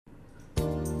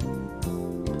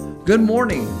Good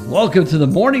morning. Welcome to the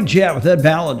Morning Chat with Ed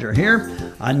Ballinger here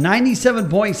on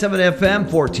 97.7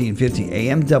 FM, 1450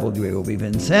 AM, WAOV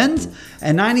Vincennes,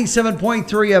 and 97.3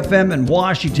 FM in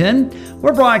Washington.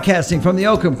 We're broadcasting from the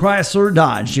Oakham Chrysler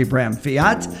Dodge Jeep Ram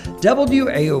Fiat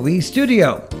WAOV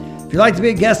studio. If you'd like to be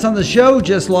a guest on the show,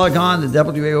 just log on to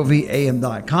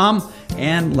WAOVAM.com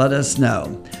and let us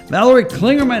know. Valerie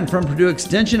Clingerman from Purdue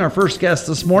Extension, our first guest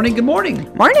this morning. Good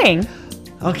morning. Morning.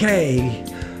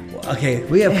 Okay,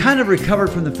 we have kind of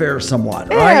recovered from the fair somewhat,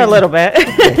 right? Yeah, a little bit.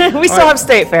 Okay. We still have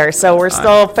state fair, so we're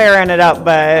still fairing it up,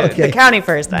 but the county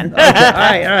fair is done.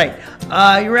 Okay. All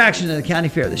right. Your reaction to the county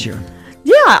fair this year?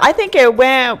 Yeah, I think it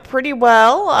went pretty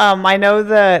well. I know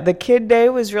the Kid Day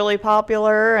was really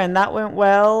popular, and that went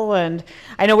well. And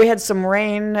I know we had some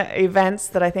rain events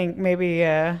that I think maybe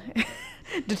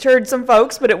deterred some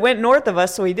folks, but it went north of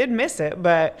us, so we did miss it.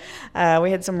 But we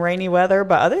had some rainy weather.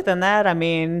 But other than that, I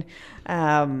mean,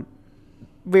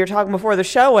 we were talking before the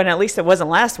show, and at least it wasn't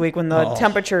last week when the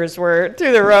temperatures were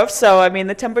through the roof. So, I mean,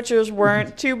 the temperatures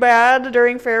weren't too bad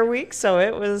during fair week, so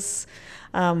it was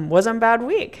wasn't a bad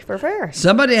week for fair.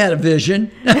 Somebody had a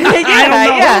vision. Yeah,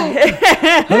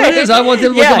 I don't know who it is. I want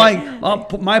them to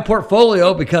look at my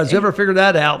portfolio, because whoever figured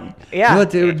that out knew what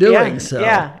they were doing.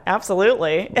 Yeah,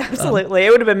 absolutely.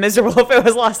 It would have been miserable if it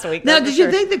was last week. Now, did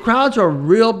you think the crowds were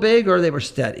real big or they were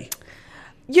steady?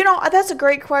 You know, that's a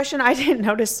great question. I didn't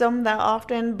notice them that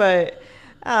often, but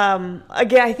again,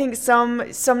 I think some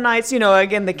nights, you know,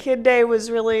 again, the Kid Day was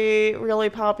really, really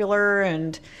popular,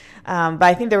 and but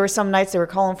I think there were some nights they were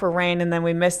calling for rain, and then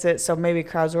we missed it, so maybe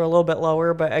crowds were a little bit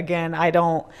lower. But again,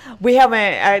 we haven't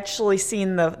actually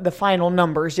seen the final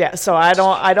numbers yet, so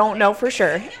I don't know for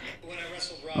sure.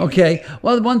 Okay.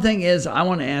 Well, the one thing is I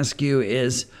want to ask you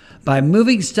is, by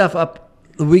moving stuff up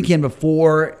the weekend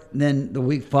before, then the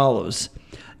week follows,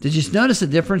 did you notice a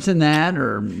difference in that,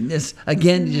 or this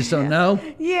again? You just don't know?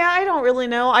 Yeah, I don't really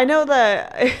know. I know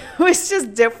that it was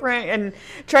just different, and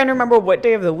trying to remember what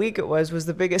day of the week it was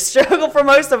the biggest struggle for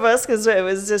most of us, because it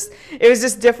was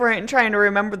just different, and trying to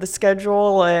remember the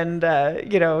schedule, and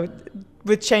you know,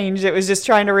 with change, it was just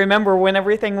trying to remember when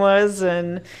everything was,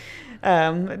 and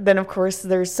then of course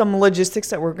there's some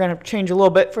logistics that we're going to change a little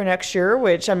bit for next year,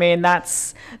 which, I mean,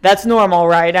 that's normal,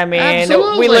 right? I mean,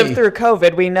 absolutely. We lived through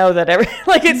COVID. We know that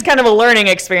it's kind of a learning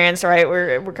experience, right?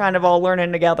 We're kind of all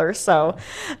learning together. So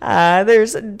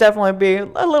there's definitely be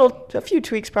a few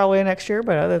tweaks probably next year,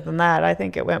 but other than that, I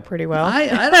think it went pretty well. I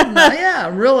don't know.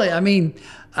 Yeah, really. I mean,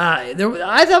 I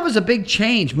thought it was a big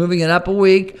change, moving it up a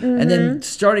week, and then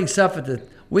starting stuff at the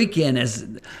weekend. As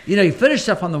you know, you finish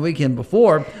stuff on the weekend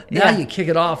before, now you kick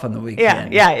it off on the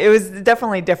weekend. Yeah, it was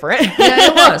definitely different. Yeah,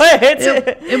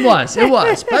 it was. It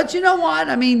was. But you know what?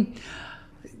 I mean,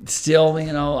 still,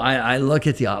 you know, I look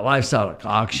at the livestock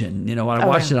auction, you know, when I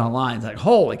watched it online, it's like,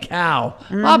 holy cow,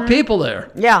 a lot of people there.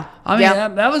 Yeah. I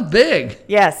mean, that was big.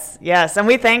 Yes. And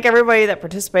we thank everybody that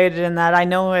participated in that. I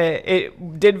know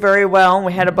it did very well.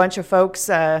 We had a bunch of folks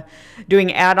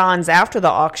doing add-ons after the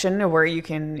auction, where you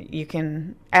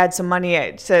can add some money,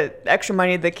 extra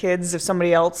money to the kids if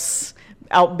somebody else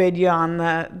outbid you on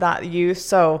that youth.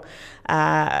 So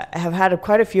have had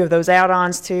quite a few of those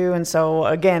add-ons too. And so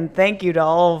again, thank you to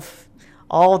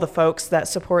all the folks that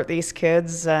support these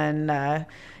kids and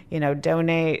you know,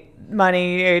 donate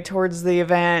money towards the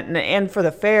event and for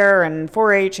the fair and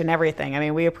 4-H and everything. I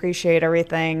mean, we appreciate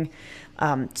everything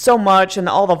so much, and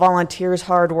all the volunteers'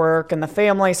 hard work and the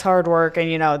families' hard work, and,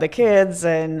 you know, the kids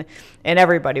and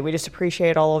everybody. We just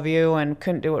appreciate all of you, and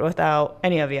couldn't do it without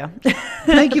any of you.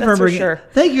 Thank you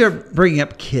for bringing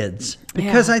up kids,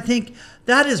 because I think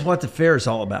that is what the fair is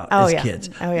all about. Kids.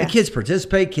 The kids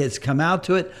participate. Kids come out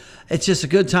to it. It's just a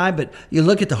good time, but you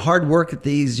look at the hard work that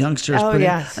these youngsters put in.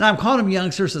 And I'm calling them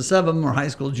youngsters, and some of them are high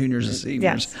school juniors and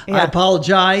seniors. I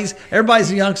apologize.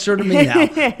 Everybody's a youngster to me now.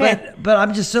 But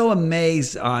I'm just so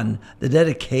amazed on the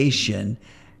dedication.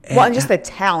 And just the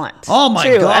talent. Oh, my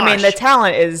gosh. I mean, the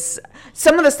talent is...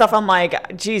 Some of the stuff I'm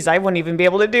like, geez, I wouldn't even be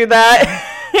able to do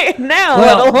that now,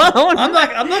 let alone. I'm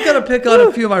not going to pick on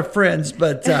a few of my friends,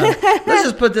 but let's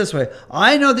just put it this way.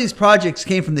 I know these projects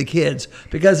came from the kids,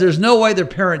 because there's no way their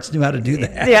parents knew how to do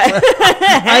that.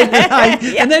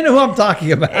 Yeah. And they know who I'm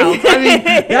talking about.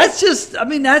 I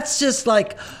mean, that's just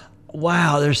like,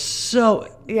 wow, there's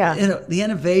so, you know, the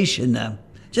innovation,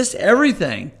 just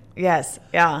everything. Yes.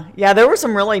 Yeah. Yeah. There were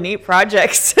some really neat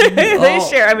projects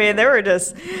this year. I mean, they were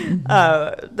just,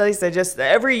 like I said, just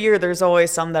every year there's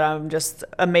always some that I'm just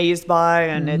amazed by,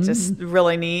 and it's just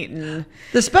really neat. And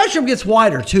the spectrum gets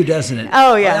wider too, doesn't it?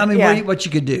 Oh, yeah. I mean, yeah. what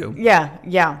you could do. Yeah.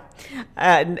 Yeah.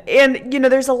 And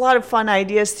there's a lot of fun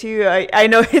ideas too. I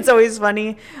know it's always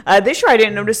funny. This year I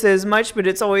didn't notice it as much, but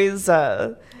it's always,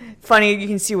 funny, you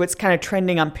can see what's kind of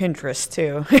trending on Pinterest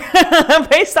too,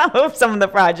 based off of some of the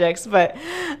projects. But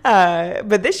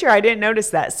this year I didn't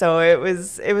notice that, so it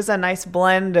was a nice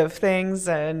blend of things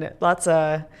and lots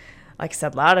of, like I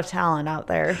said, a lot of talent out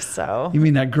there. So you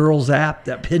mean that girls app,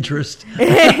 that Pinterest?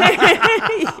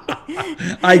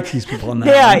 I tease people on that.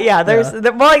 Yeah, yeah. There's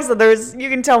well, like I said, there's, you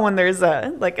can tell when there's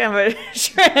a kind of a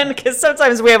trend, because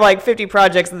sometimes we have like 50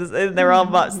 projects and they're all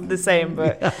about the same.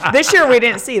 But this year we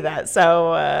didn't see that,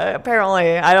 so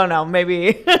apparently, I don't know,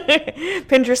 maybe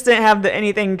Pinterest didn't have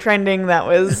anything trending that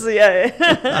was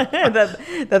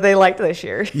that they liked this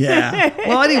year. Yeah.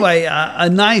 Well, anyway, a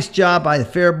nice job by the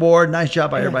fair board. Nice job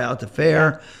by everybody out at the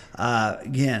fair.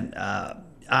 Again,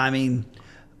 I mean,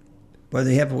 whether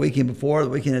you have a weekend before or the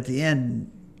weekend at the end,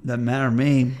 doesn't matter to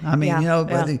me. I mean,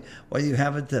 whether you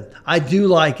have it, I do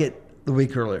like it the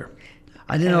week earlier.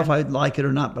 I didn't know if I'd like it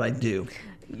or not, but I do.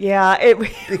 Yeah.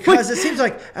 Because it seems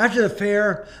like after the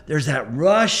fair, there's that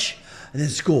rush, and then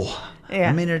school. Yeah.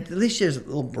 I mean, at least there's a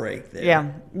little break there.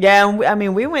 Yeah. Yeah. I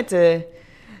mean, we went to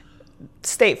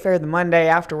State Fair the Monday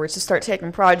afterwards to start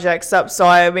taking projects up. So,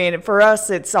 I mean, for us,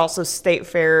 it's also State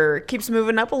Fair keeps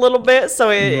moving up a little bit. So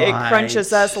it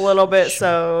crunches us a little bit. Sure.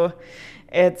 So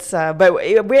it's, but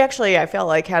we actually, I felt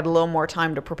like, had a little more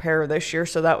time to prepare this year.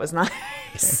 So that was nice.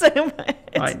 Right.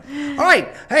 All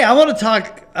right. Hey, I want to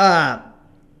talk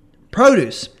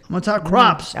produce. I'm going to talk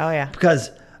crops. Oh, yeah. Because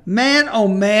man, oh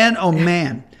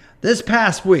man, this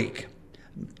past week,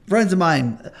 friends of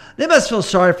mine, they must feel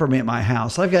sorry for me at my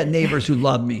house. I've got neighbors who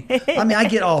love me. I mean, I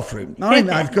get all fruit. I don't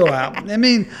even have to go out. I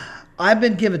mean, I've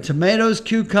been given tomatoes,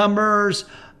 cucumbers,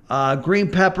 green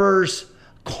peppers,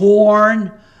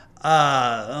 corn,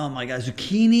 oh my God,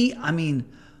 zucchini. I mean,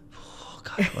 oh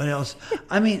God, what else?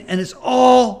 I mean, and it's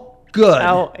all good.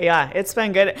 Oh, yeah, it's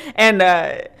been good.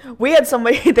 And we had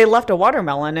somebody, they left a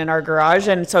watermelon in our garage.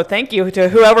 And so thank you to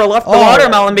whoever left the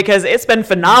watermelon, because it's been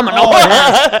phenomenal.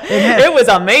 It was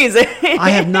amazing.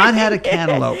 I have not had a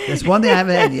cantaloupe. That's one thing I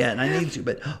haven't had yet, and I need to.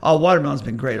 But watermelon's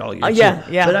been great all year. Yeah,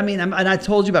 too. yeah. But I mean, and I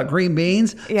told you about green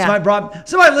beans. Yeah.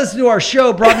 Somebody listened to our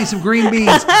show, brought me some green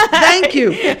beans. Thank you.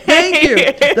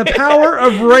 The power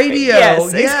of radio.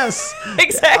 Yes.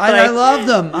 Exactly. I love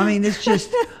them. I mean, it's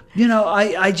just,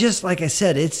 I just, like I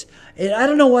said, I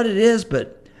don't know what it is,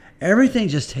 but everything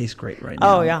just tastes great right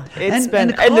now. Oh, yeah.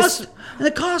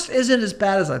 The cost isn't as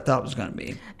bad as I thought it was going to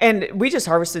be. And we just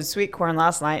harvested sweet corn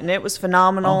last night, and it was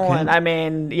phenomenal. Okay. And I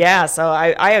mean, yeah, so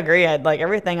I agree. Like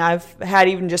everything I've had,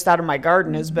 even just out of my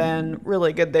garden, has been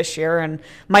really good this year. And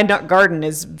my nut garden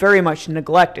is very much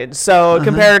neglected, so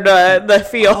compared to the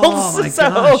fields. Oh, my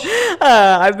gosh.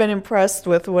 I've been impressed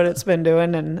with what it's been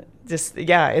doing, and just,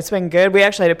 yeah, it's been good. We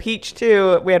actually had a peach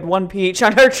too. We had one peach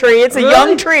on our tree. It's a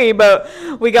young tree, but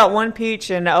we got one peach,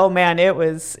 and oh man, it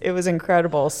was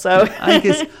incredible. So I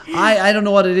guess I don't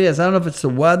know what it is. I don't know if it's the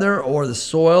weather or the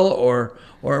soil or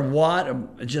what.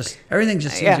 Everything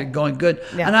just seems to be going good.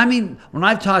 Yeah. And I mean, when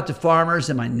I've talked to farmers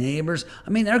and my neighbors, I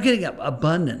mean, they're getting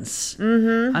abundance.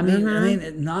 Mm-hmm.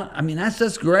 I mean,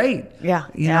 that's great. Yeah.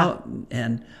 You know,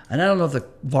 and I don't know if the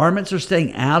varmints are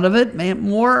staying out of it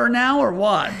more now or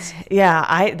what.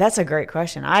 Yeah, that's a great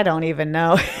question. I don't even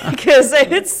know, because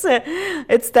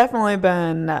it's definitely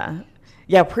been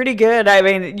pretty good. I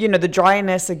mean, the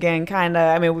dryness again, kind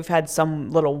of. I mean, we've had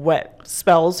some little wet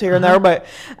spells here and there, but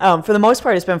for the most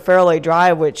part, it's been fairly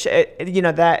dry, which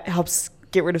that helps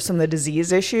get rid of some of the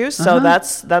disease issues. So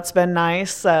that's been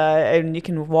nice, and you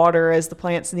can water as the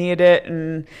plants need it,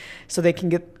 and so they can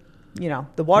get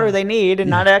the water they need and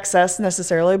not excess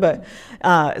necessarily. But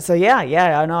I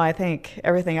know, I think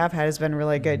everything I've had has been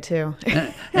really good too.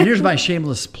 and here's my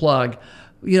shameless plug.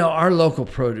 Our local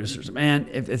producers, man,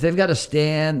 if they've got a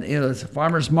stand, it's a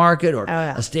farmer's market or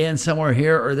a stand somewhere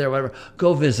here or there, whatever,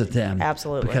 go visit them.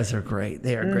 Absolutely. Because they're great.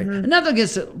 They are great. And nothing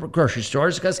against the grocery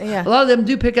stores, because a lot of them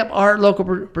do pick up our local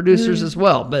producers as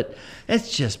well. But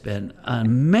it's just been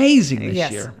amazing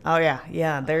this year. Oh, yeah.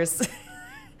 Yeah,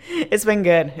 it's been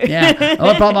good. Yeah. The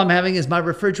only problem I'm having is my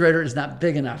refrigerator is not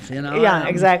big enough, Yeah,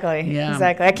 exactly. Yeah.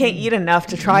 Exactly. I can't eat enough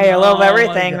to try a little of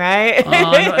everything, right?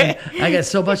 I get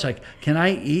so much, like, can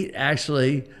I eat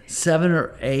actually 7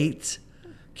 or 8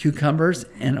 cucumbers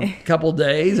in a couple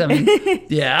days? I mean,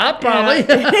 yeah, probably.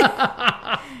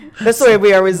 That's the way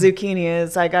we are with zucchini.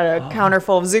 Is I got a counter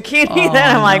full of zucchini.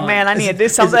 Then I'm like, man, I need to do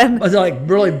something. Was it like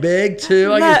really big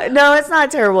too? No, it's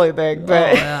not terribly big,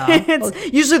 but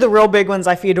it's usually the real big ones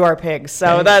I feed to our pigs.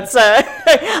 So that's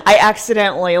I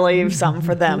accidentally leave some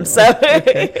for them. So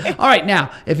all right,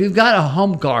 now if you've got a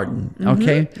home garden,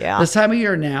 okay, this time of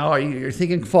year now, you're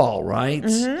thinking fall, right?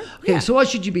 Okay, so what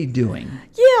should you be doing?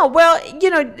 Yeah, well,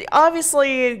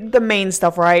 obviously the main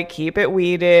stuff, right? Keep it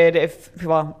weeded.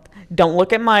 Don't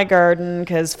look at my garden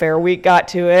because Fair Week got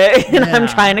to it and I'm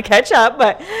trying to catch up.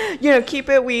 But, keep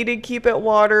it weeded, keep it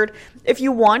watered. If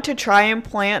you want to try and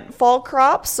plant fall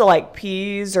crops, so like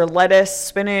peas or lettuce,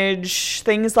 spinach,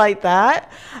 things like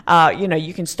that,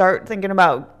 you can start thinking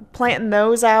about planting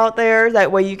those out there.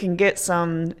 That way you can get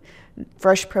some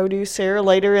fresh produce here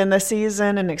later in the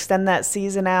season and extend that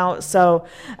season out. So,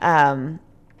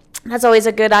 that's always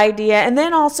a good idea. And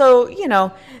then also,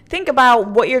 think about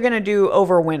what you're going to do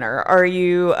over winter. Are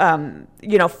you,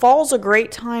 fall's a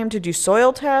great time to do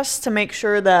soil tests to make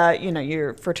sure that,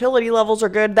 your fertility levels are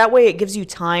good. That way it gives you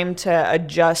time to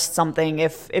adjust something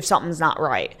if something's not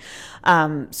right.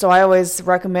 So I always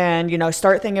recommend,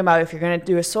 start thinking about if you're going to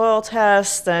do a soil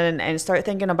test and start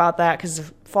thinking about that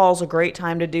because fall's a great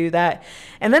time to do that.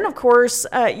 And then, of course,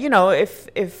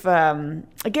 if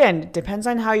again, it depends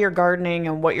on how you're gardening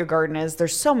and what your garden is.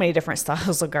 There's so many different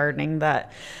styles of gardening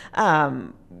that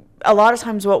a lot of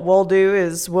times what we'll do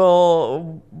is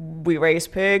we raise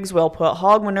pigs, we'll put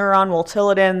hog manure on, we'll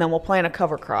till it in, then we'll plant a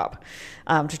cover crop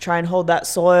to try and hold that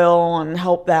soil and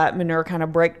help that manure kind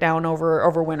of break down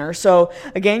over winter. So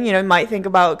again, you might think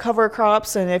about cover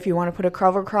crops, and if you want to put a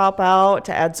cover crop out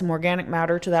to add some organic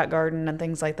matter to that garden and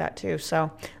things like that too.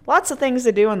 So lots of things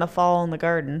to do in the fall in the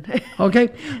garden. Okay,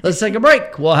 let's take a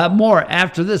break. We'll have more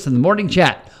after this in the Morning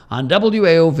Chat on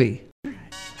WAOV.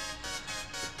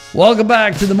 Welcome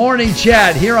back to the Morning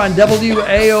Chat here on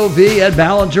WAOV. Ed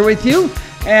Ballinger with you.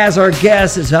 As our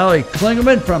guest is Valerie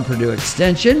Clingerman from Purdue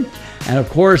Extension. And of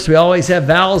course, we always have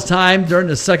Val's time during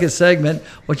the second segment,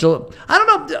 which I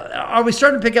don't know, are we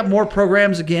starting to pick up more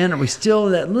programs again? Are we still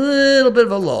in that little bit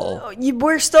of a lull?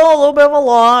 We're still a little bit of a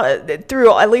lull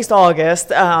through at least August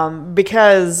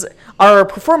because our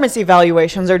performance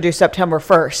evaluations are due September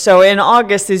 1st. So in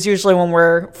August is usually when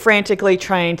we're frantically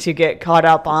trying to get caught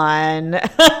up on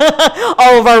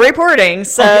all of our reporting.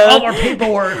 So all our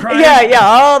paperwork, right? Yeah,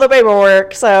 all the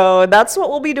paperwork. So that's what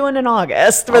we'll be doing in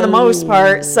August for the most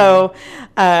part. So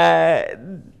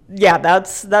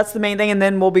that's the main thing. And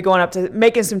then we'll be going up to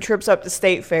making some trips up to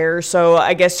state fairs. So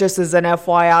I guess just as an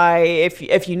FYI,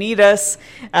 if you need us,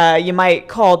 you might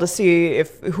call to see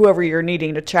if whoever you're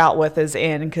needing to chat with is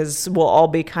in, because we'll all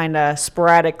be kind of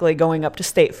sporadically going up to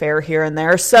state fair here and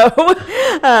there. So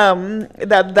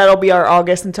that'll be our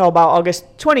August until about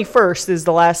August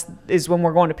 21st is when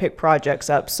we're going to pick projects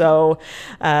up. So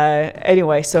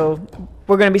anyway, so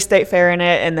we're going to be state fair in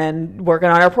it and then working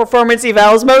on our performance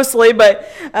evals mostly.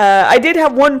 But I did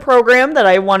have one program that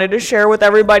I wanted to share with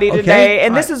everybody today.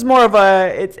 And this is more of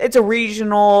it's a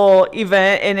regional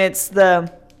event, and it's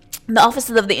the Office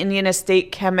of the Indian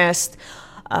Estate Chemist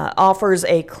offers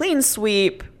a clean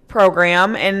sweep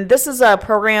program, and this is a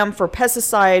program for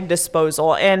pesticide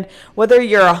disposal. And whether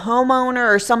you're a homeowner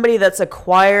or somebody that's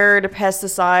acquired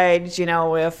pesticides,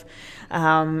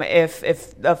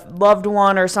 if a loved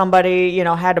one or somebody,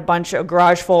 had a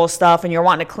garage full of stuff and you're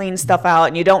wanting to clean stuff out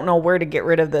and you don't know where to get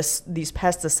rid of these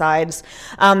pesticides,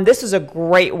 this is a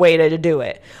great way to do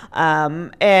it.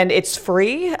 And it's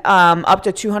free, up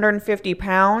to 250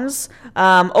 pounds.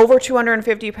 Over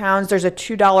 250 pounds, there's a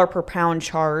 $2 per pound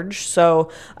charge. So,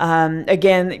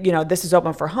 again, this is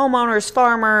open for homeowners,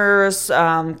 farmers,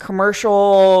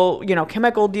 commercial,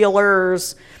 chemical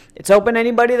dealers. It's open to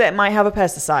anybody that might have a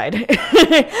pesticide.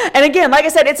 And again, like I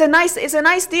said, it's a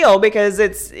nice deal because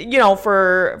it's,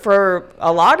 for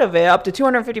a lot of it, up to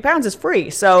 250 pounds is free.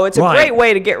 So it's a great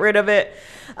way to get rid of it.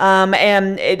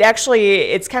 And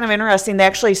it's kind of interesting. They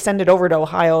actually send it over to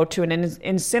Ohio to an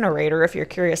incinerator if you're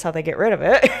curious how they get rid of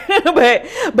it.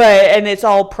 and it's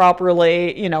all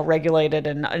properly, regulated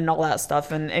and all that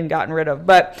stuff and gotten rid of.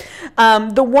 But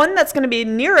the one that's going to be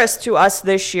nearest to us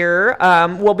this year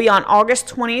will be on August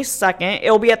 22nd.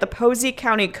 It'll be at the Posey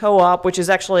County Co-op, which is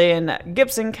actually in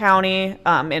Gibson County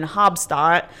in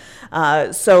Hobstadt.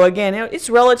 So again, it's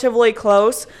relatively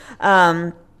close.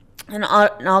 On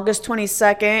August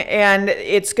 22nd, and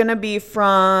it's going to be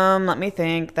from, let me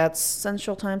think, that's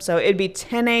Central Time, so it'd be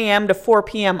 10 a.m. to 4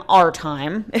 p.m. our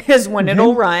time is when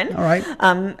it'll run. All right.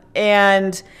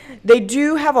 And They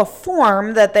do have a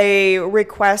form that they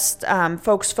request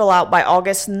folks fill out by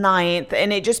August 9th,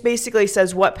 and it just basically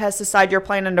says what pesticide you're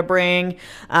planning to bring.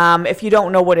 If you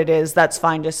don't know what it is, that's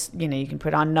fine. Just, you can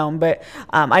put unknown. But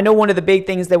I know one of the big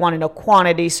things, they want to know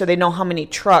quantity, so they know how many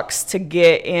trucks to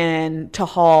get in to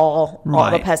haul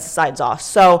all the pesticides off.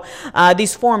 So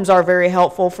these forms are very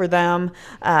helpful for them.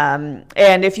 And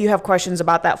if you have questions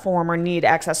about that form or need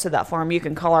access to that form, you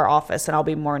can call our office, and I'll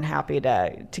be more than happy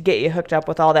to get you hooked up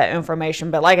with all that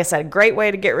information. But like I said, great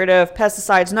way to get rid of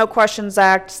pesticides. No questions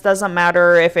asked. Doesn't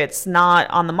matter if it's not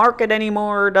on the market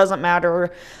anymore. Doesn't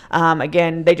matter.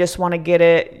 Again, they just want to get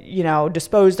it,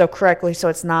 disposed of correctly so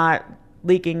it's not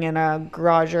leaking in a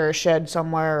garage or a shed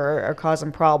somewhere or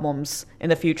causing problems in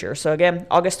the future. So again,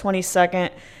 August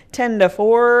 22nd, 10 to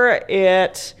 4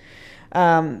 at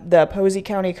the Posey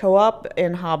County Co-op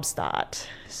in Hobstadt.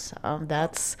 So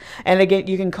and again,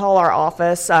 you can call our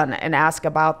office and ask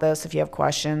about this if you have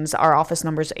questions. Our office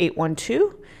number is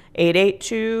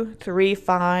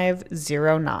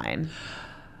 812-882-3509.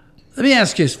 Let me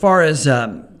ask you, as far as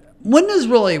when do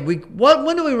we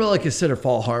really consider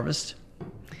fall harvest?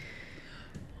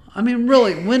 I mean,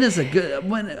 really, when is a good?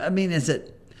 Is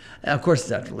it? Of course,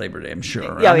 it's after Labor Day, I'm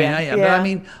sure. But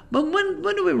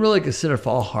when do we really consider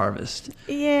fall harvest?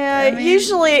 Yeah,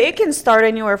 usually it can start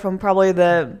anywhere from probably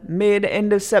the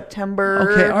end of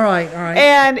September. Okay, all right.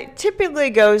 And it typically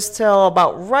goes till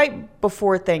about right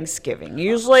before Thanksgiving.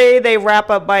 Usually they wrap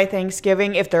up by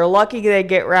Thanksgiving. If they're lucky, they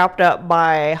get wrapped up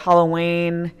by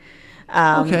Halloween.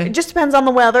 It just depends on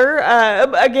the weather.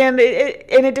 Again,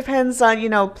 it depends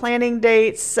on, planting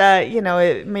dates.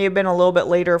 It may have been a little bit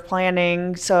later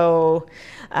planning. So,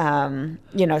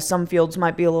 some fields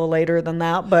might be a little later than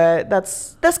that, but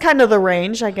that's kind of the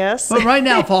range, I guess. But right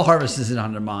now, fall harvest isn't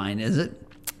on their mind, is it?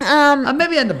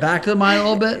 Maybe in the back of the mind a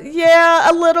little bit. Yeah,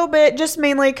 a little bit, just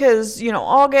mainly because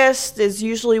August is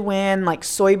usually when, like,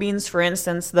 soybeans, for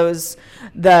instance,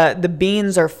 the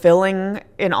beans are filling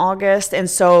in August, and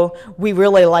so we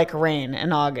really like rain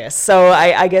in August. So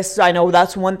I guess I know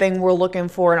that's one thing we're looking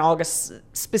for in August,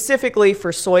 specifically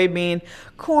for soybean.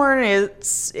 Corn,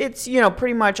 it's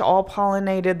pretty much all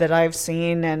pollinated that I've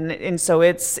seen, and so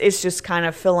it's just kind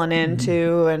of filling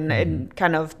into, and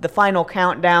kind of the final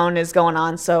countdown is going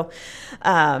on. So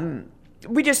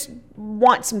we just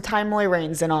want some timely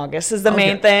rains in August is the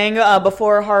main thing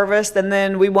before harvest, and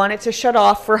then we want it to shut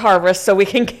off for harvest so we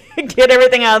can get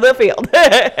everything out of the field.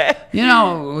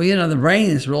 The rain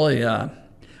is really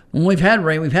when we've had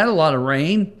rain, we've had a lot of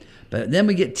rain. But then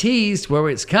we get teased where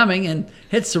it's coming and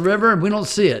hits the river and we don't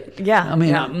see it. Yeah.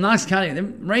 Knox County,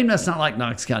 rain that's not like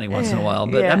Knox County once in a while.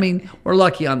 But we're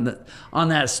lucky on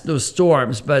those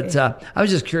storms. But I was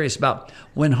just curious about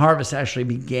when harvest actually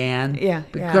began. Yeah.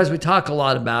 Because we talk a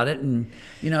lot about it, and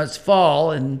it's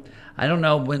fall, and I don't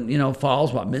know when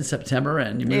fall's mid-September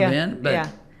and you move in. But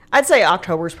I'd say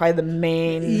October is probably the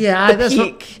main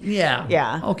peak.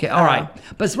 Yeah. Okay. All right.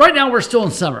 But right now we're still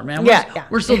in summer, man.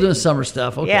 We're still doing summer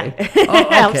stuff. Okay. Yeah. Okay.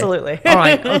 Absolutely. All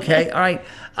right. Okay. All right.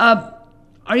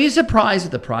 Are you surprised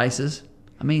with the prices?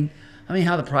 I mean,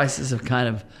 how the prices have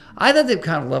I thought they've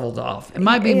kind of leveled off. It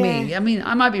might be me.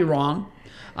 I might be wrong.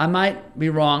 I might be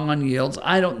wrong on yields.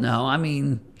 I don't know. I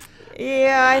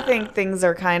think things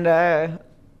are kind of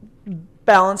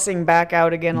balancing back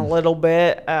out again a little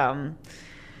bit.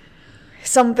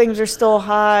 Some things are still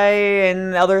high,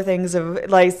 and other things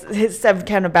have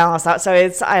kind of balanced out. So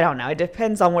I don't know. It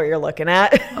depends on what you're looking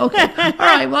at. Okay. All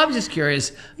right. Well, I'm just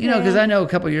curious, because I know a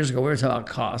couple of years ago we were talking about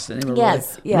costs, and they were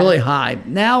really high.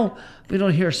 Now we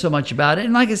don't hear so much about it.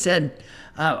 And like I said,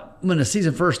 when the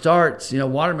season first starts,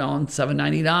 watermelon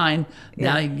 $7.99.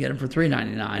 Now you can get them for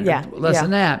 $3.99. Yeah. Less than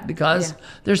that, because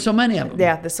there's so many of them.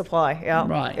 Yeah, the supply. Yeah.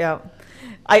 Right. Yeah.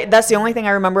 That's the only thing I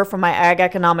remember from my ag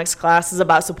economics class is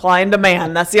about supply and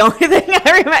demand. That's the only thing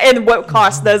I remember, and what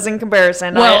cost does in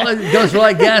comparison. Well, it goes for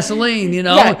like gasoline, We're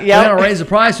going to raise the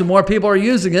price when more people are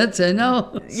using it, so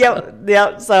no.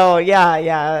 Yep. So,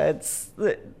 it's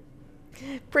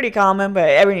pretty common, but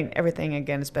everything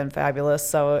again has been fabulous.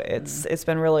 So it's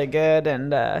been really good,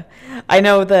 and I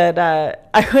know that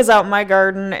I was out in my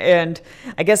garden, and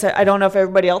I guess I don't know if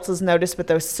everybody else has noticed, but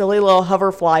those silly little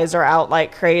hover flies are out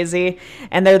like crazy,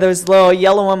 and they're those little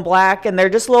yellow and black, and they're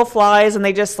just little flies, and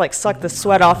they just suck the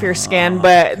sweat off your skin,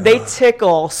 but they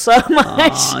tickle so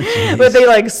much, but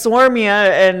they swarm you,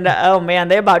 and oh man,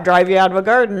 they about drive you out of a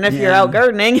garden if you're out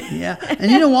gardening. Yeah,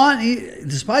 and you know what?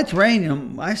 Despite the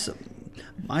rain,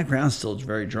 My ground's still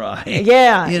very dry.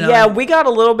 Yeah, You know? yeah, we got a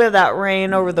little bit of that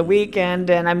rain over the weekend,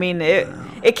 and I mean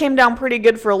it came down pretty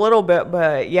good for a little bit,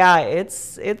 but yeah,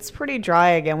 it's pretty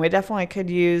dry again. We definitely could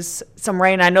use some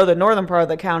rain. I know the northern part of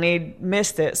the county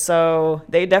missed it, so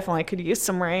they definitely could use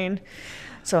some rain.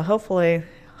 So hopefully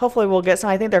we'll get some.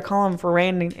 I think they're calling for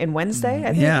rain in Wednesday.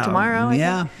 I think tomorrow. I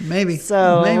think. Maybe.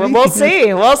 So maybe. we'll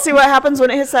see. We'll see what happens when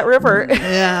it hits that river.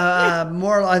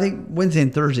 More. I think Wednesday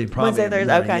and Thursday probably. Wednesday,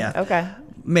 Thursday. Okay. Okay.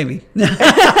 Maybe.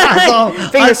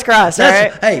 Fingers crossed, all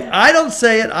right? Hey, I don't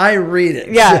say it, I read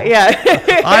it. Yeah,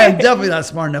 yeah. I am definitely not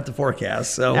smart enough to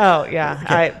forecast. So. Oh, yeah.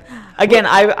 Okay.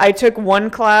 I took one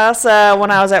class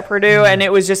when I was at Purdue, and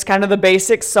it was just kind of the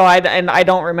basics, so I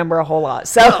don't remember a whole lot.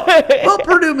 So well,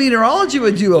 Purdue meteorology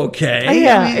would do okay.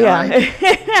 Yeah.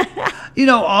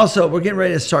 Also, we're getting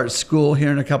ready to start school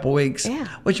here in a couple weeks,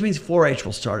 which means 4-H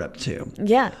will start up too.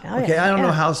 Yeah. Okay, I don't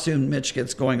know how soon Mitch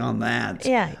gets going on that.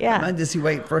 Yeah. Does he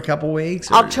wait for a couple weeks?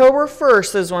 Or? October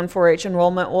 1st is when 4-H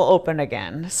enrollment will open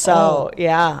again. So,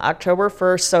 October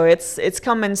 1st, so it's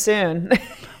coming soon.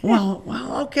 Well,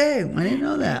 okay. I didn't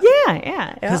know that.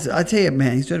 Yeah. Because I tell you,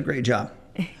 man, he's doing a great job.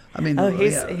 I mean,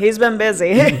 he's been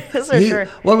busy. That's for sure.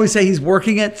 What do we say? He's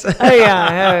working it. Oh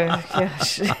yeah.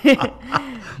 Gosh.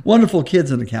 Wonderful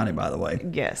kids in the county, by the way.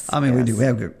 Yes. I mean, yes. we do.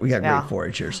 We got great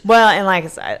 4-Hers. Well, and like I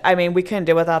said, I mean, we couldn't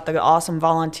do without the awesome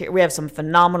volunteer. We have some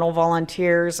phenomenal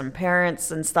volunteers and parents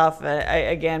and stuff.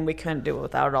 Again, we couldn't do it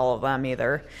without all of them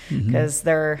either, because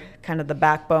they're kind of the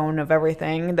backbone of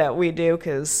everything that we do.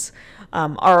 Because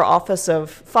our office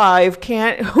of 5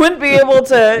 wouldn't be able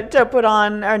to put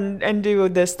on and do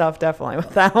this stuff definitely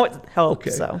without help.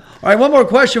 Okay. So. All right, one more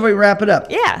question before we wrap it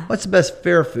up. Yeah. What's the best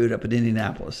fair food up in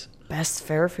Indianapolis? Best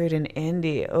fair food in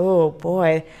Indy. Oh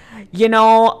boy.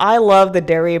 I love the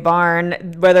Dairy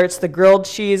Barn, whether it's the grilled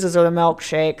cheeses or the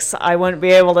milkshakes. I wouldn't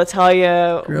be able to tell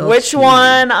you which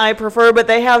one I prefer, but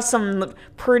they have some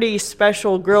pretty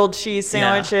special grilled cheese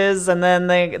sandwiches, and then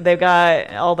they've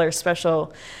got all their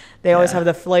special. They always have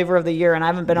the flavor of the year, and I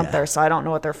haven't been up there, so I don't know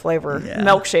what their flavor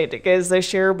milkshake is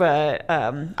this year, but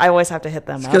I always have to hit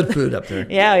them up. Good food up there.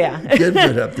 Yeah. Good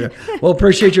food up there. Well,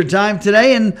 appreciate your time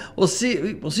today, and we'll see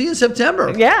you in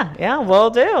September. Yeah,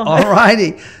 we'll do. All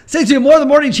righty. Stay tuned. More of the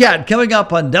Morning Chat coming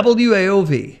up on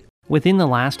WAOV. Within the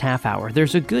last half hour,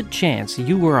 there's a good chance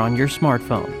you were on your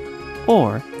smartphone.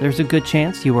 Or there's a good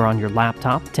chance you were on your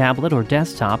laptop, tablet, or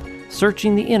desktop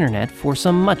searching the internet for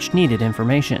some much-needed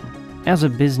information. As a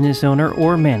business owner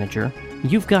or manager,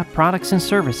 you've got products and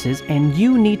services and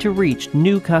you need to reach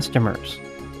new customers.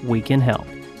 We can help.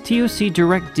 TOC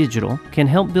Direct Digital can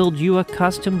help build you a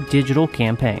custom digital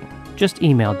campaign. Just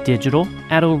email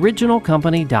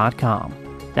digital@originalcompany.com.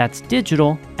 That's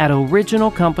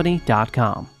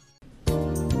digital@originalcompany.com.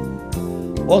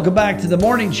 Welcome back to the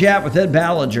Morning Chat with Ed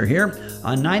Ballinger here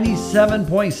on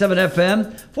 97.7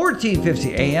 FM,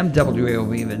 1450 AM,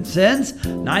 WAOV Vincennes,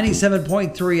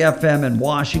 97.3 FM in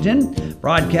Washington,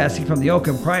 broadcasting from the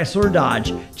Oakham Chrysler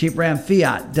Dodge Jeep Ram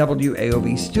Fiat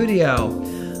WAOV studio.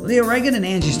 Leah, Reagan, and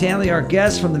Angie Stanley are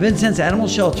guests from the Vincennes Animal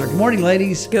Shelter. Good morning,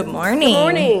 ladies. Good morning. Good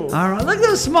morning. All right, look at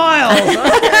those smiles.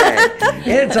 Okay.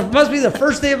 It must be the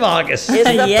first day of August. It's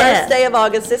the first day of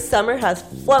August. This summer has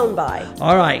flown by.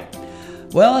 All right.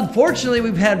 Well, unfortunately,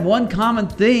 we've had one common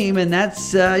theme, and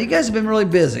that's you guys have been really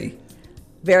busy.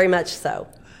 Very much so.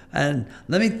 And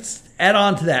let me add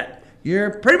on to that.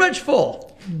 You're pretty much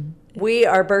full. We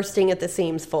are bursting at the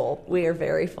seams full. We are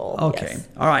very full. Okay. Yes.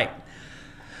 All right.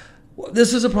 Well,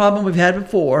 this is a problem we've had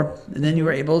before, and then you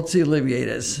were able to alleviate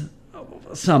it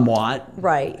somewhat.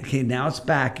 Right. Okay, now it's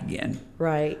back again.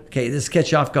 Right. Okay, this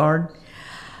catch you off guard?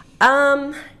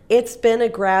 It's been a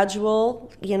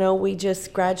gradual, we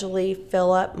just gradually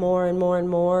fill up more and more and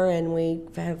more, and we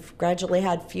have gradually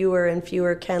had fewer and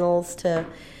fewer kennels to,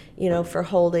 for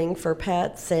holding for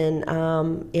pets. And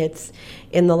it's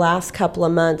in the last couple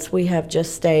of months, we have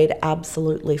just stayed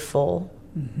absolutely full.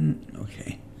 Mm-hmm.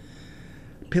 Okay.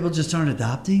 People just aren't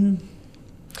adopting?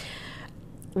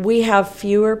 We have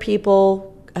fewer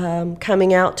people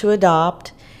coming out to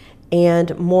adopt,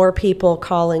 and more people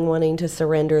calling wanting to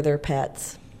surrender their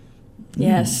pets.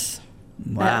 Yes.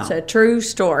 Wow. That's a true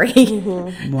story.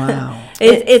 Wow.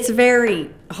 It's very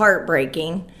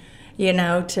heartbreaking,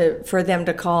 for them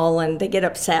to call and they get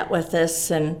upset with us,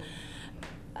 and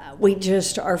we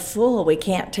just are full. We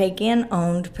can't take in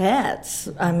owned pets.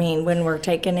 I mean, when we're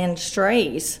taking in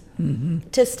strays. Mm-hmm.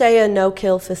 To stay a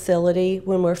no-kill facility,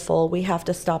 when we're full, we have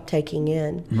to stop taking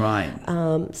in. Right.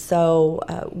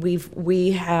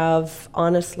 We have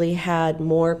honestly had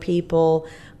more people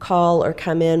call or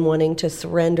come in wanting to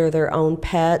surrender their own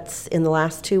pets in the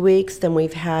last 2 weeks than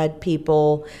we've had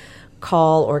people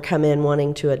call or come in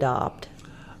wanting to adopt.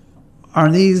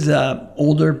 Are these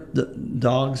older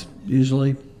dogs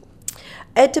usually?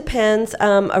 It depends.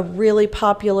 A really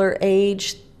popular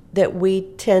age that we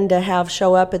tend to have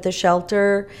show up at the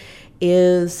shelter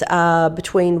is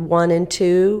between 1 and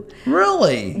 2.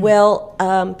 Really?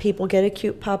 Well, people get a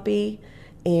cute puppy,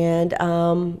 and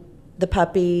the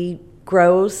puppy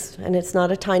grows, and it's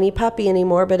not a tiny puppy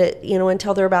anymore, but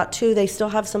until they're about 2, they still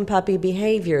have some puppy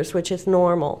behaviors, which is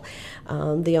normal.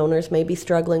 The owners may be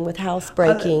struggling with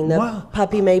housebreaking. The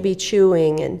puppy may be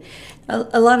chewing, and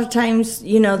a lot of times,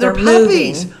 they're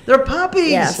puppies. moving. They're puppies.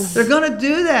 Yes. They're going to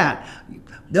do that.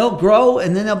 They'll grow,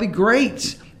 and then they'll be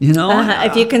great.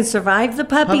 If you can survive the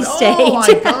puppy stage. Oh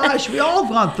my gosh, we all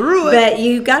have gone through it. But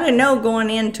you got to know going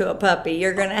into a puppy,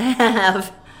 you're going to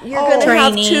have have 2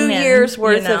 training years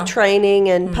worth of training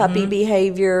and puppy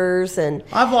behaviors. And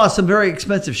I've lost some very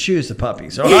expensive shoes to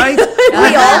puppies, all right?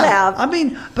 we all have. I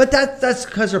mean, but that's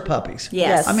because they're puppies.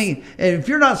 Yes. I mean, if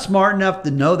you're not smart enough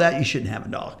to know that, you shouldn't have a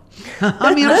dog.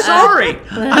 I mean, I'm sorry.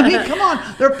 I mean, come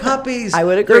on. They're puppies. I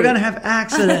would agree. They're going to have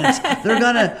accidents. They're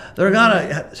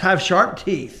gonna have sharp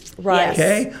teeth. Right.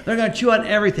 Okay? They're going to chew on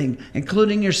everything,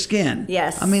 including your skin.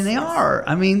 Yes. I mean, they are.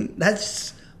 I mean,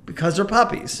 that's because they're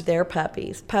puppies. They're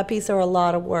puppies. Puppies are a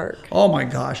lot of work. Oh my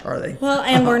gosh, are they? Well,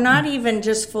 and we're not even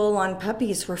just full on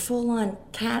puppies. We're full on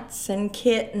cats and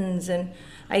kittens. And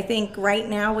I think right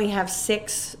now we have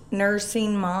 6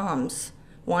 nursing moms.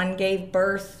 1 gave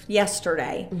birth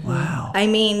yesterday. Wow. I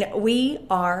mean, we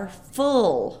are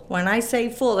full. When I say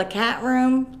full, the cat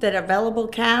room, that available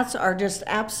cats are just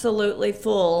absolutely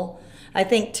full. I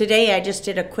think today I just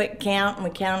did a quick count, and we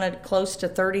counted close to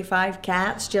 35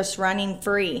 cats just running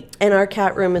free. And our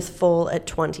cat room is full at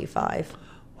 25.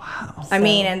 Wow. I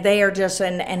mean, and they are just,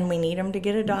 and we need them to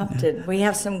get adopted. We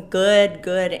have some good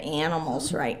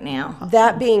animals right now.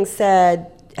 That being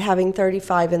said, having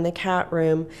 35 in the cat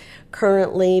room,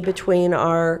 currently between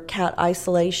our cat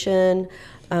isolation,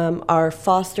 our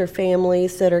foster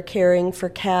families that are caring for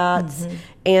cats,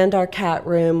 and our cat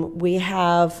room, we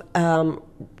have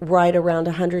right around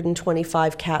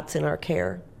 125 cats in our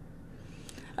care.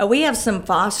 We have some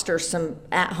fosters, some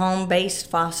at-home based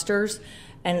fosters,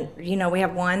 and we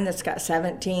have one that's got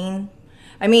 17.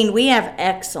 I mean, we have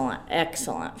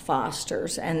excellent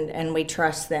fosters, and we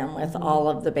trust them with all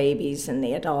of the babies and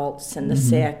the adults and the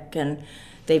sick, and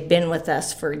they've been with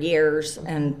us for years,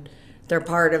 and they're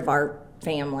part of our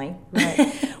family.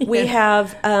 Right. We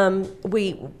have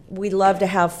we love to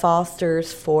have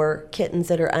fosters for kittens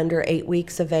that are under 8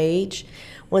 weeks of age.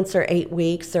 Once they're 8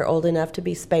 weeks, they're old enough to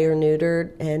be spay or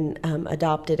neutered and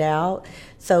adopted out.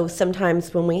 So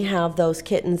sometimes when we have those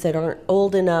kittens that aren't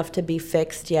old enough to be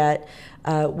fixed yet,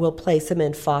 we'll place them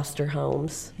in foster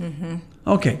homes.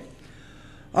 Okay.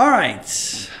 All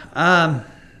right.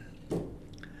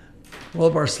 Well,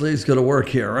 up our sleeves go to work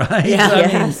here, right? Yeah. I mean,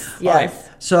 Yes. all right.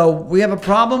 So we have a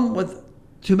problem with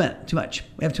too much.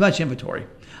 We have too much inventory.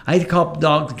 I hate to call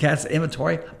dogs and cats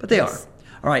inventory, but they are.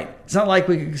 All right. It's not like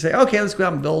we can say, okay, let's go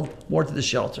out and build more to the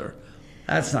shelter.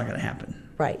 That's not going to happen.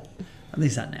 Right. At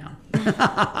least not now.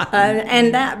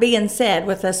 And that being said,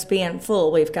 with us being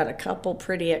full, we've got a couple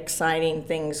pretty exciting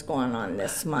things going on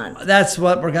this month. That's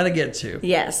what we're going to get to.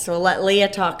 Yes, we'll let Leah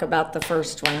talk about the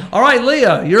first one. All right,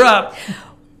 Leah, you're up.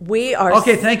 We are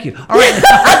Okay, thank you. All right.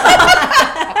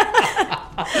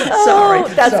 Sorry.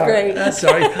 That's great.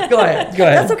 Sorry. Go ahead.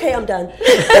 That's okay. I'm done. All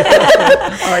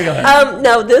right, go ahead.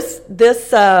 No,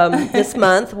 this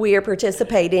month we are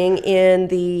participating in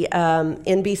the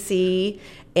NBC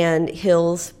and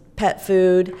Hills Pet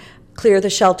Food Clear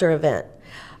the Shelter event.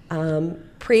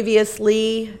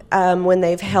 Previously, when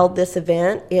they've held this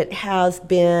event, it has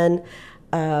been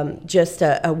just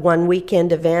a one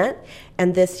weekend event,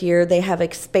 and this year they have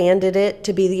expanded it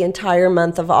to be the entire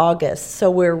month of August. So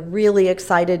we're really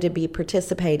excited to be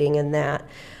participating in that.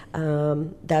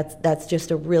 That's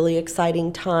just a really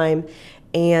exciting time.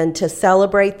 And to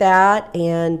celebrate that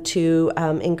and to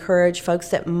encourage folks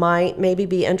that might maybe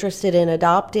be interested in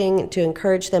adopting, to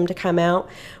encourage them to come out,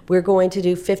 we're going to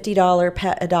do $50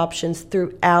 pet adoptions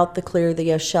throughout the Clear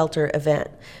the Shelter event.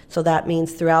 So that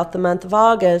means throughout the month of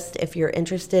August, if you're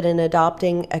interested in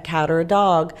adopting a cat or a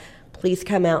dog, please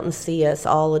come out and see us.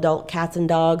 All adult cats and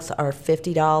dogs are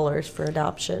 $50 for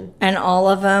adoption. And all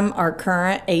of them are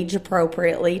current age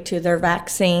appropriately to their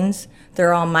vaccines.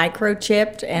 They're all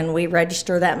microchipped, and we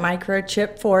register that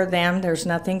microchip for them. There's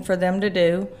nothing for them to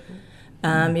do.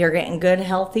 You're getting good,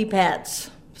 healthy pets.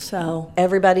 So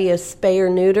everybody is spay or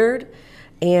neutered,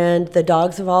 and the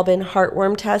dogs have all been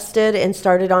heartworm tested and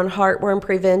started on heartworm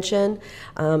prevention.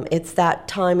 It's that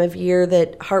time of year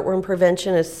that heartworm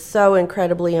prevention is so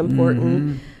incredibly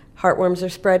important. Heartworms are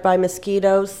spread by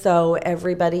mosquitoes, so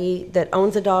everybody that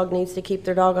owns a dog needs to keep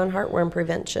their dog on heartworm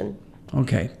prevention.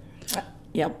 Okay.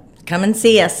 Yep. Come and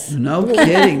see us. No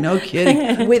kidding. No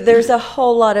kidding. There's a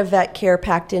whole lot of vet care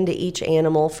packed into each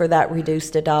animal for that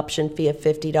reduced adoption fee of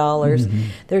 $50. Mm-hmm.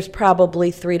 There's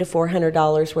probably $300 to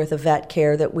 $400 worth of vet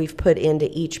care that we've put into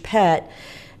each pet,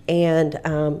 and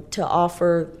to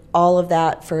offer all of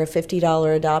that for a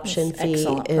 $50 adoption fee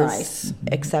excellent is price.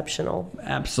 Exceptional.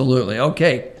 Absolutely.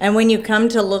 Okay. And when you come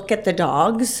to look at the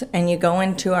dogs and you go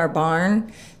into our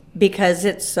barn, because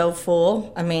it's so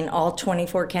full, I mean, all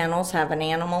 24 kennels have an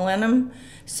animal in them,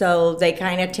 so they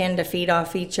kind of tend to feed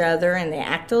off each other and they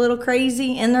act a little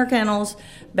crazy in their kennels.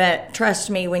 But trust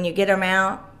me, when you get them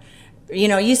out, you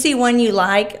know, you see one you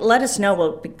like, let us know.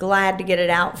 We'll be glad to get it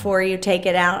out for you. Take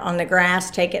it out on the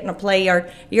grass, take it in a play yard.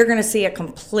 You're going to see a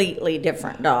completely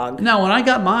different dog. Now, when I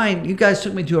got mine, you guys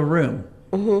took me to a room.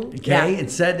 Mm-hmm. Okay, Yeah. and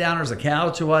sat down, there's a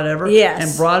couch or whatever, Yes.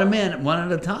 and brought them in one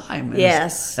at a time. And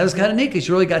Yes. that was kind of neat because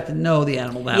you really got to know the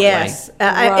animal that Yes, way.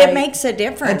 Right. It makes a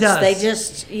difference. It does. They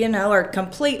just, you know, are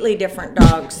completely different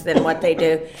dogs than what they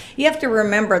do. You have to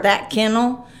remember that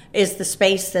kennel is the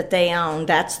space that they own.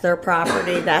 That's their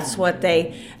property. That's what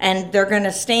and they're going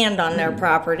to stand on their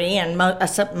property, and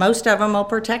most of them will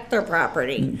protect their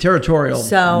property. Territorial.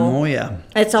 So- oh yeah.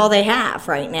 It's all they have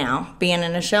right now, being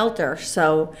in a shelter.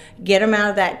 So get them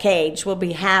out of that cage. We'll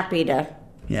be happy to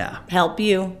Yeah. help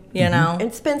you, you know.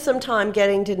 And spend some time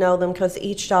getting to know them, because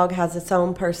each dog has its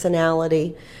own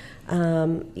personality.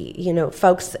 You know,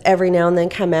 folks every now and then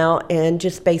come out and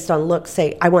just based on looks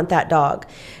say, I want that dog.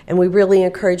 And we really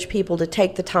encourage people to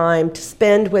take the time to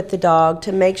spend with the dog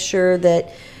to make sure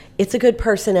that it's a good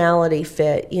personality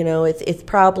fit. You know, it's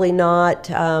probably not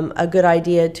a good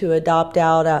idea to adopt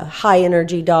out a high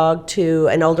energy dog to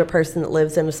an older person that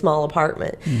lives in a small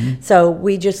apartment. Mm-hmm. So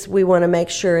we want to make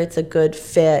sure it's a good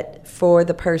fit for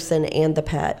the person and the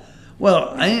pet.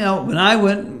 Well, you know, when I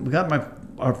went, we got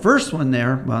our first one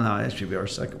there. Well, no, it should be our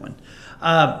second one.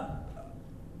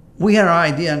 We had our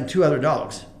idea on two other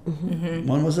dogs. Mm-hmm.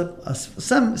 One was a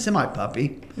semi-puppy.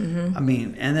 Mm-hmm. I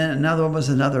mean, and then another one was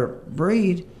another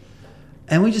breed.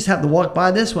 And we just happened to walk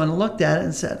by this one and looked at it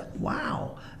and said,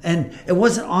 wow. And it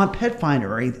wasn't on Pet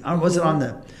Finder or anything. It wasn't on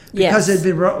the, because it had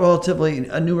been relatively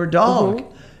a newer dog.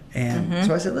 Mm-hmm. And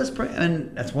so I said, let's bring,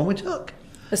 and that's one we took.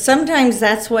 Sometimes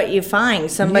that's what you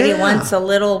find. Somebody wants a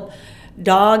little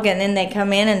dog, and then they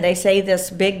come in and they say this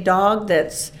big dog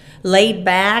that's laid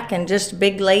back and just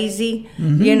big lazy,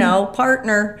 you know,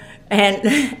 partner,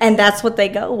 and that's what they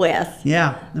go with.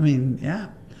 Yeah, I mean, yeah.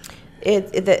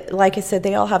 Like I said,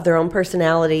 they all have their own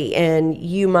personality, and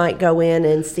you might go in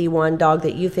and see one dog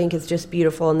that you think is just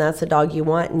beautiful, and that's the dog you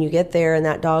want, and you get there and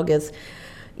that dog is,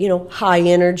 you know, high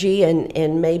energy,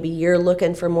 and maybe you're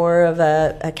looking for more of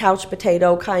a couch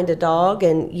potato kind of dog,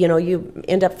 and, you know, you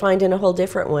end up finding a whole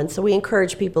different one. So we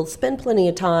encourage people to spend plenty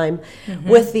of time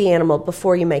with the animal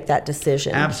before you make that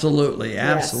decision. Absolutely,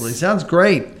 absolutely. Sounds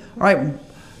great. All right,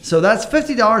 so that's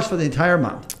 $50 for the entire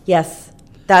month. Yes.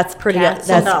 That's pretty. Cats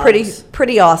and dogs.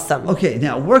 Pretty awesome. Okay,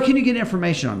 now where can you get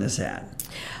information on this ad?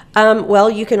 Well,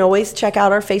 you can always check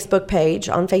out our Facebook page.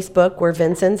 On Facebook, we're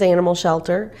Vincennes Animal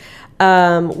Shelter.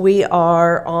 We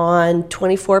are on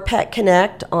 24 Pet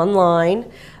Connect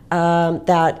online.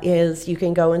 That is, you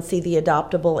can go and see the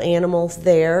adoptable animals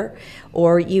there,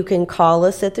 or you can call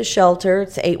us at the shelter.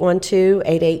 It's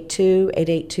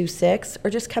 812-882-8826, or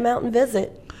just come out and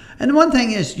visit. And the one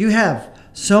thing is, you have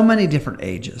so many different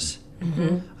ages.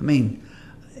 Mm-hmm. I mean,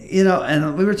 you know,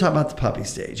 and we were talking about the puppy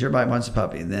stage. Everybody wants a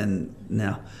puppy. Then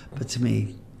now, but to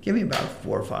me, give me about a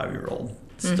 4 or 5 year old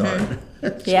start.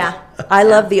 Yeah. I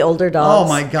love the older dogs. Oh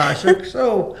my gosh, they're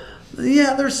so.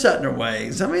 Yeah, they're set in their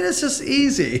ways. I mean, it's just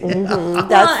easy. Mm-hmm.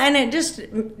 Well, and it just,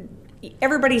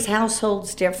 everybody's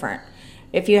household's different.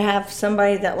 If you have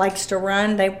somebody that likes to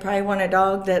run, they probably want a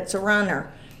dog that's a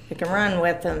runner. You can run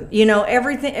with them. You know,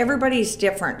 everybody's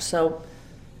different. So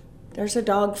there's a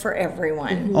dog for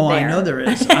everyone. Oh, there. I know there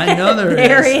is. I know there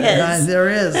There is. is. There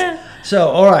is. So,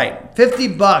 all right,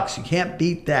 $50. You can't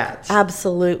beat that.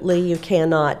 Absolutely, you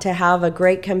cannot. To have a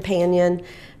great companion,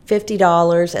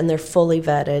 $50, and they're fully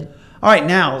vetted. All right,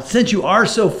 now, since you are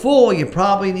so full, you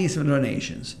probably need some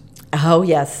donations. Oh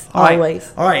yes, All right.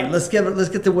 always. All right, let's get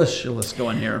the wish list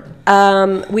going here.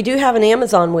 We do have an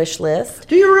Amazon wish list.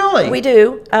 Do you really? We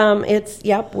do.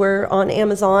 We're on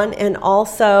Amazon, and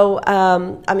also,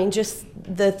 just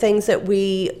the things that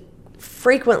we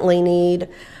frequently need,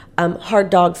 hard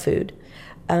dog food.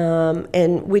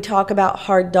 And we talk about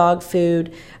hard dog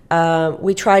food.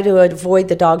 We try to avoid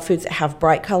the dog foods that have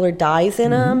bright colored dyes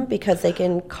in them because they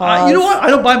can cause. You know what? I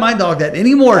don't buy my dog that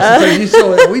anymore.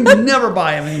 We never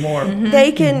buy them anymore.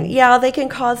 They can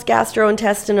cause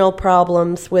gastrointestinal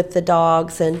problems with the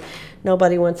dogs, and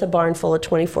nobody wants a barn full of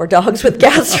 24 dogs with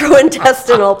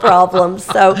gastrointestinal problems.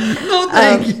 So No,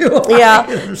 thank you.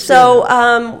 Yeah. So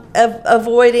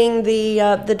avoiding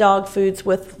the dog foods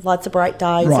with lots of bright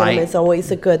dyes in them is always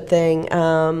a good thing.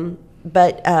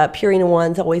 But Purina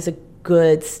One's always a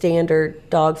good standard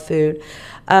dog food.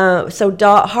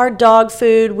 Hard dog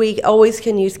food, we always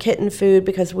can use kitten food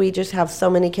because we just have so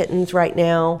many kittens right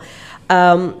now.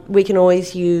 We can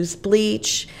always use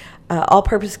bleach,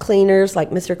 all-purpose cleaners like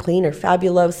Mr. Clean or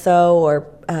Fabuloso or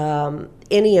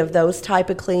any of those type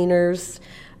of cleaners.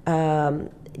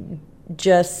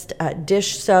 Just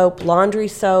dish soap, laundry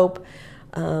soap,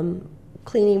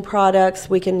 cleaning products.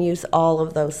 We can use all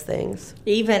of those things.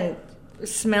 Even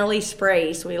smelly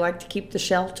sprays. We like to keep the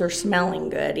shelter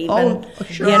smelling good. Even,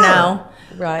 sure. you know,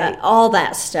 Right. all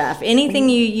that stuff. Anything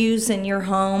you use in your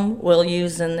home, we'll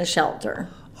use in the shelter.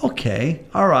 Okay,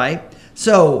 all right.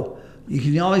 So you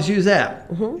can always use that.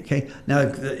 Okay. Now,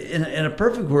 in a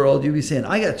perfect world, you'd be saying,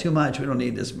 "I got too much. We don't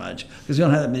need this much because we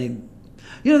don't have that many."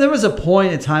 You know, there was a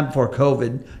point in time before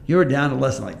COVID, you were down to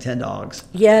less than like 10 dogs.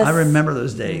 Yes. I remember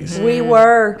those days. We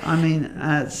were. I mean,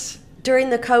 that's.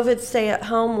 During the COVID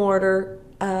stay-at-home order,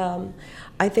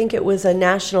 I think it was a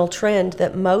national trend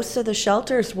that most of the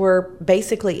shelters were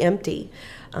basically empty.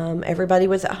 Everybody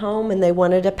was at home and they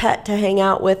wanted a pet to hang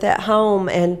out with at home.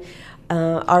 And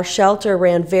our shelter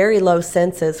ran very low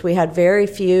census. We had very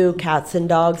few cats and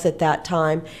dogs at that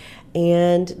time.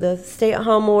 And the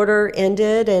stay-at-home order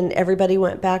ended and everybody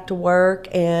went back to work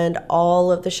and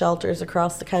all of the shelters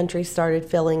across the country started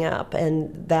filling up.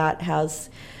 And that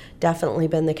has definitely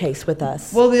been the case with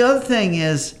us. Well, the other thing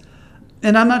is,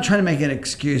 and I'm not trying to make an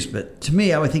excuse, but to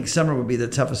me, I would think summer would be the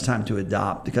toughest time to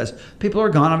adopt because people are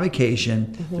gone on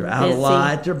vacation. They're out a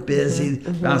lot. They're busy.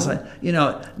 They're outside. You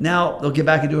know, now they'll get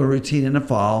back into a routine in the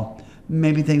fall.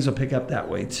 Maybe things will pick up that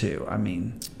way too. I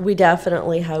mean, We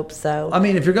definitely hope so. I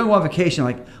mean, if you're going to go on vacation,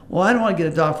 like, well, I don't want to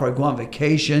get a dog before I go on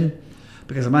vacation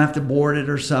because I might have to board it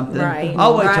or something. Right.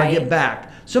 I'll wait till I Right. get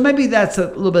back. So maybe that's a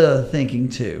little bit of the thinking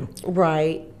too.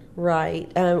 Right. We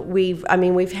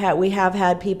have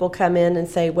had people come in and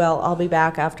say, "Well, I'll be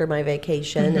back after my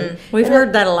vacation." And We've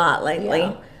heard that a lot lately.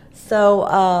 yeah.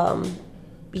 So,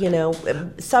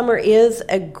 summer is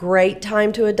a great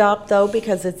time to adopt, though,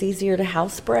 because it's easier to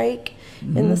housebreak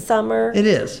in the summer. It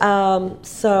is.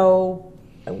 So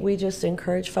we just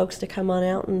encourage folks to come on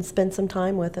out and spend some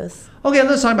time with us. Okay,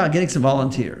 let's talk about getting some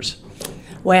volunteers.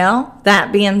 Well,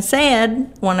 that being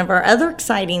said, one of our other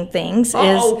exciting things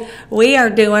Uh-oh. is we are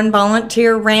doing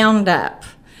volunteer roundup.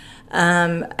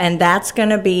 And that's going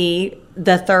to be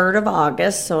the 3rd of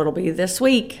August, so it'll be this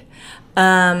week.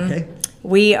 Okay.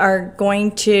 We are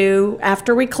going to,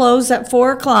 after we close at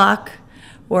 4 o'clock,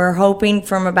 we're hoping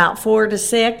from about 4 to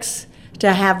 6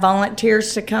 to have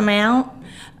volunteers to come out.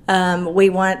 We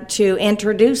want to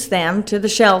introduce them to the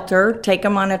shelter, take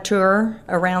them on a tour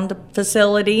around the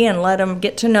facility and let them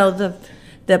get to know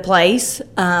the place.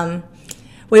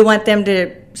 We want them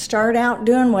to start out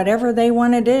doing whatever they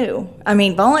want to do. I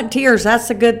mean, volunteers, that's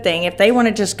a good thing. If they want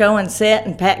to just go and sit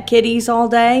and pet kitties all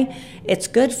day, it's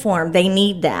good for them. They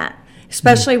need that.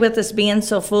 Especially with us being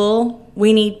so full,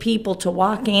 we need people to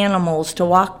walk animals, to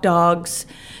walk dogs,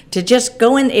 to just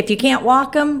go in. If you can't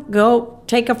walk them, go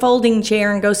take a folding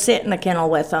chair and go sit in a kennel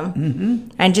with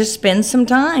them and just spend some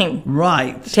time.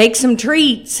 Right. Take some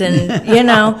treats and, you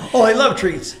know. Oh, I love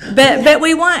treats. But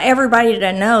we want everybody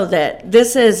to know that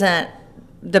this isn't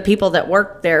the people that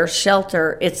work their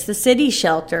shelter, it's the city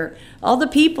shelter. All the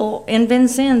people in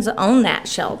Vincennes own that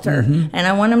shelter, and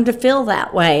I want them to feel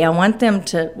that way. I want them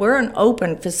to, we're an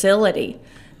open facility.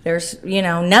 There's,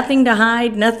 nothing to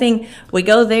hide, nothing. We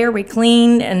go there, we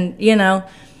clean, and,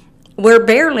 we're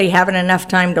barely having enough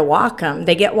time to walk them.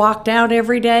 They get walked out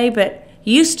every day, but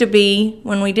used to be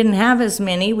when we didn't have as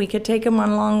many, we could take them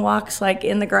on long walks like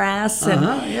in the grass.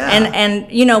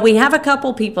 And we have a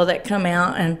couple people that come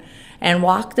out and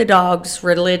walk the dogs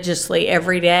religiously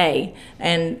every day,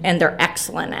 and they're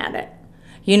excellent at it.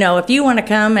 If you want to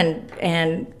come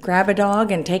and grab a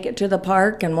dog and take it to the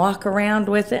park and walk around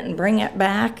with it and bring it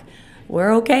back,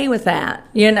 we're okay with that,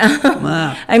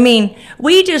 Wow. I mean,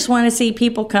 we just want to see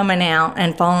people coming out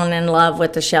and falling in love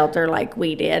with the shelter like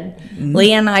we did.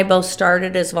 Leah and I both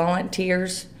started as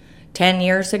volunteers 10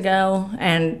 years ago,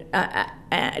 and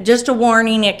just a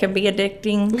warning, it can be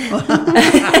addicting.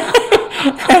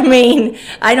 I mean,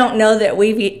 I don't know that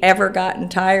we've ever gotten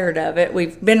tired of it.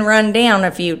 We've been run down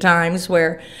a few times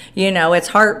where, it's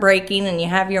heartbreaking and you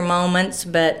have your moments,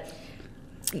 but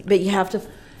you have to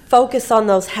focus on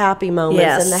those happy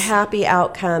moments and the happy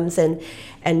outcomes and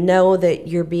know that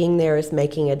your being there is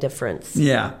making a difference.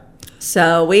 Yeah.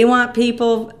 So we want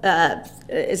people,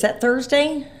 is that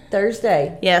Thursday?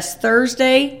 Thursday. Yes,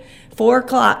 Thursday, 4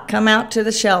 o'clock, come out to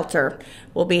the shelter.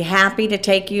 We'll be happy to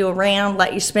take you around,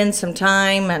 let you spend some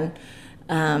time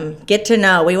and get to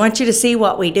know. We want you to see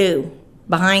what we do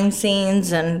behind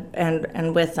scenes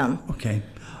and with them. Okay.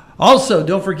 Also,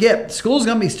 don't forget, school's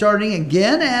going to be starting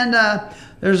again, and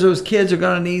there's those kids who are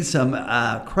going to need some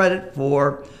credit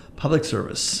for public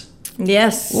service.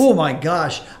 Yes. Oh my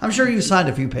gosh. I'm sure you signed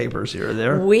a few papers here or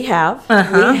there. We have.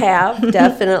 We have,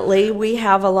 definitely. We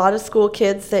have a lot of school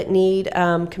kids that need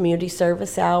community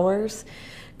service hours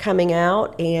coming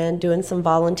out and doing some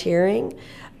volunteering.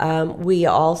 We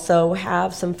also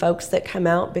have some folks that come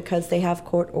out because they have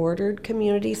court-ordered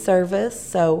community service.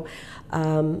 So,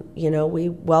 we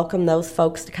welcome those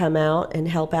folks to come out and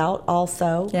help out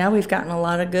also. Yeah, we've gotten a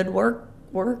lot of good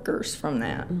workers from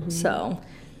that. So,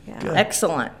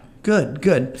 excellent.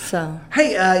 Good. So,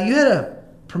 hey, you had a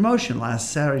promotion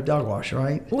last Saturday, dog wash,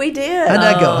 right? We did.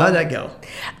 How'd that go?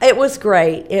 It was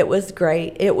great. It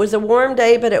was a warm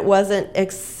day, but it wasn't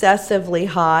excessively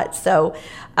hot. So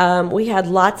we had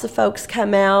lots of folks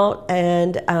come out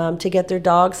and to get their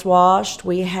dogs washed.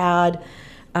 We had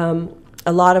a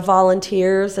lot of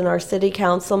volunteers and our city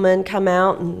councilmen come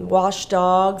out and wash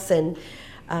dogs and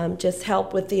just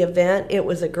help with the event. It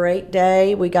was a great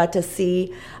day. We got to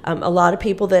see a lot of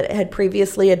people that had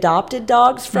previously adopted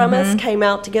dogs from us came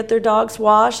out to get their dogs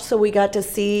washed. So we got to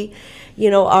see,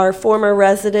 our former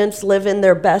residents living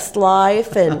their best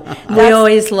life. And we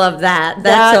always love that.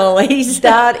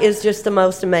 That is just the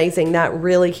most amazing. That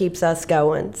really keeps us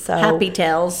going. So happy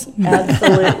tales.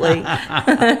 Absolutely.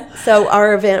 So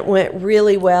our event went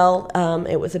really well.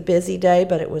 It was a busy day,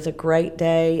 but it was a great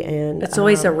day. And it's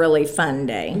always a really fun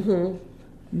day.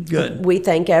 Good. We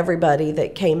thank everybody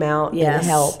that came out and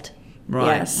helped.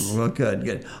 Right. Yes. Well,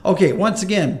 good. Okay, once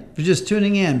again, if you're just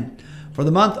tuning in, for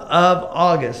the month of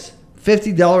August,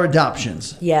 $50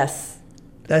 adoptions. Yes.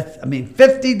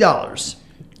 $50.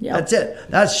 Yep. That's it.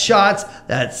 That's shots.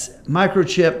 That's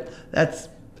microchip. That's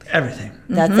everything.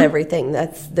 That's everything.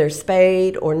 They're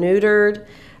spayed or neutered.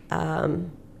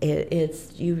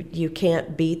 It's you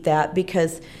can't beat that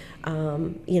because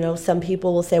some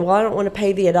people will say, well, I don't want to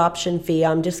pay the adoption fee.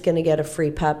 I'm just going to get a free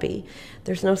puppy.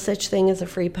 There's no such thing as a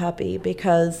free puppy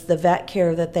because the vet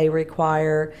care that they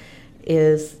require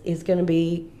is going to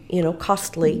be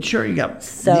costly. Sure, you got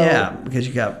because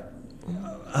you got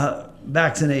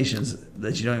vaccinations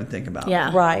that you don't even think about. Yeah,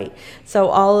 right. So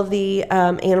all of the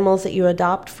animals that you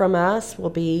adopt from us will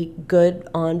be good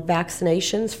on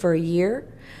vaccinations for a year.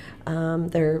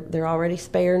 They're already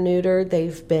spay or neutered.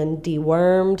 They've been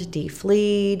dewormed,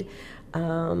 defleed,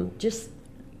 just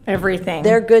everything.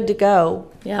 They're good to go.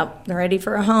 Yep, they're ready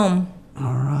for a home.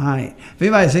 All right. If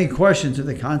anybody has any questions, who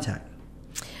they contact?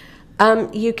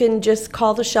 You can just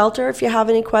call the shelter if you have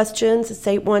any questions. It's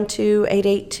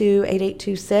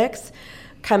 812-882-8826.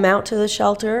 Come out to the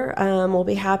shelter. We'll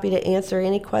be happy to answer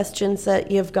any questions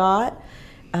that you've got.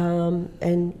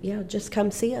 Just come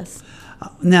see us.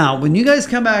 Now, when you guys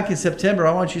come back in September,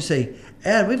 I want you to say,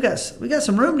 Ed, we got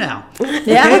some room now.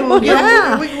 Yeah,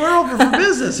 okay, we're open for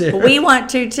business here. We want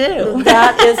to too.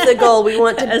 That is the goal. We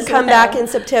want to come well. back in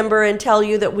September and tell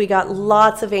you that we got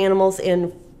lots of animals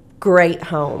in great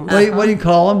homes. What do you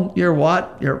call them? Your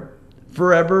what? Your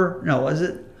forever? No, is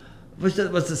it? What's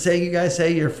the saying you guys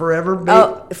say? Your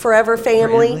forever? Forever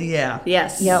family. Yeah.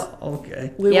 Yes. Yep.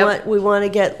 Okay. We want to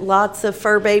get lots of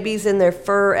fur babies in their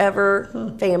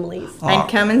forever families. And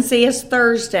come and see us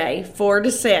Thursday, 4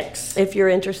 to 6. If you're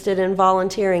interested in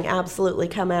volunteering, absolutely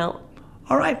come out.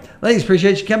 All right, ladies,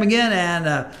 appreciate you coming in, and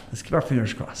let's keep our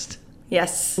fingers crossed.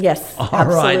 Yes. Yes. All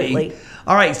absolutely. righty.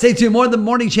 All right, stay tuned. More of the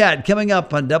Morning Chat coming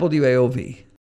up on WAOV.